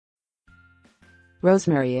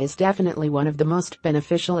Rosemary is definitely one of the most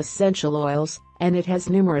beneficial essential oils, and it has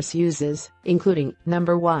numerous uses, including,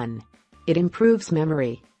 number 1. It improves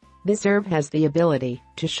memory. This herb has the ability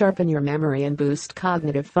to sharpen your memory and boost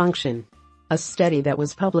cognitive function. A study that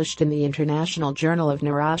was published in the International Journal of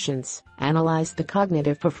Neuroscience analyzed the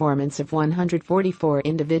cognitive performance of 144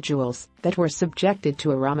 individuals that were subjected to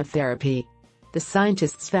aromatherapy. The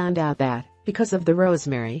scientists found out that, because of the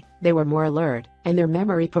rosemary, they were more alert, and their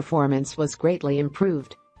memory performance was greatly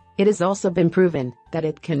improved. It has also been proven that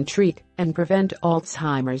it can treat and prevent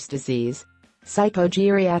Alzheimer's disease.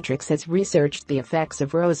 Psychogeriatrics has researched the effects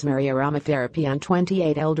of rosemary aromatherapy on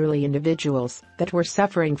 28 elderly individuals that were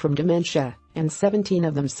suffering from dementia, and 17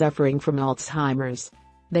 of them suffering from Alzheimer's.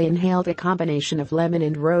 They inhaled a combination of lemon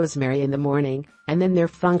and rosemary in the morning, and then their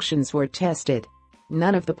functions were tested.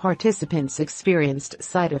 None of the participants experienced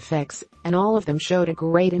side effects, and all of them showed a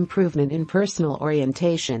great improvement in personal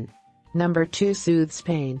orientation. Number 2. Soothes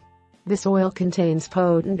pain. This oil contains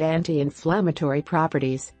potent anti-inflammatory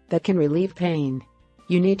properties that can relieve pain.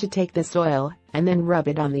 You need to take this oil and then rub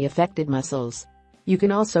it on the affected muscles. You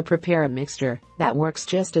can also prepare a mixture that works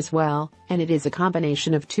just as well, and it is a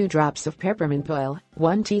combination of 2 drops of peppermint oil,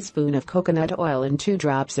 1 teaspoon of coconut oil and 2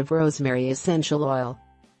 drops of rosemary essential oil.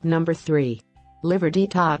 Number 3. Liver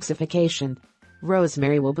detoxification.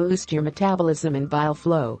 Rosemary will boost your metabolism and bile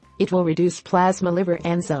flow, it will reduce plasma liver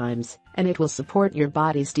enzymes, and it will support your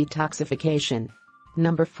body's detoxification.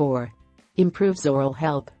 Number 4. Improves oral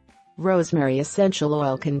health. Rosemary essential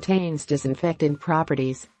oil contains disinfectant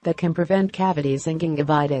properties that can prevent cavities and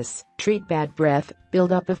gingivitis, treat bad breath,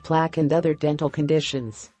 buildup of plaque and other dental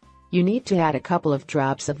conditions. You need to add a couple of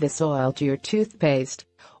drops of this oil to your toothpaste,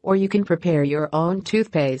 or you can prepare your own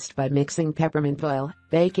toothpaste by mixing peppermint oil,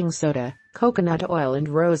 baking soda, coconut oil and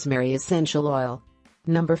rosemary essential oil.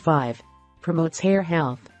 Number 5. Promotes hair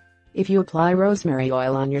health. If you apply rosemary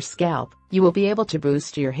oil on your scalp, you will be able to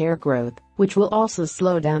boost your hair growth, which will also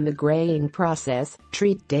slow down the graying process,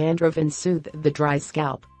 treat dandruff and soothe the dry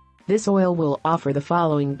scalp. This oil will offer the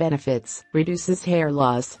following benefits: reduces hair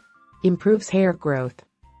loss, improves hair growth.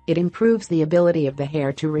 It improves the ability of the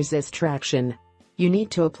hair to resist traction. You need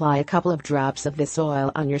to apply a couple of drops of this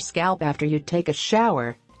oil on your scalp after you take a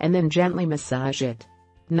shower, and then gently massage it.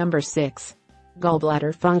 Number 6.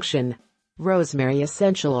 Gallbladder function. Rosemary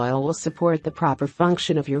essential oil will support the proper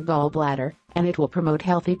function of your gallbladder, and it will promote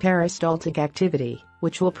healthy peristaltic activity,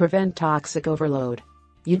 which will prevent toxic overload.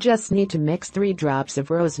 You just need to mix 3 drops of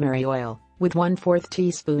rosemary oil with 1/4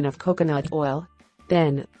 teaspoon of coconut oil.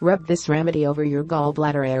 Then, rub this remedy over your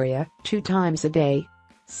gallbladder area 2 times a day.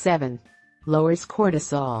 7. Lowers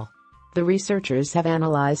cortisol. The researchers have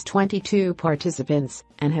analyzed 22 participants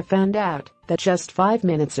and have found out that just 5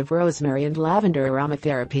 minutes of rosemary and lavender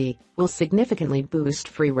aromatherapy will significantly boost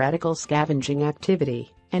free radical scavenging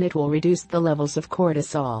activity, and it will reduce the levels of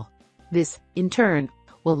cortisol. This, in turn,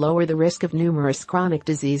 will lower the risk of numerous chronic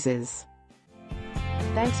diseases.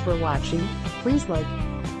 Thanks for watching. Please like,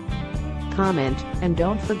 comment, and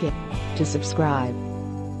don't forget to subscribe.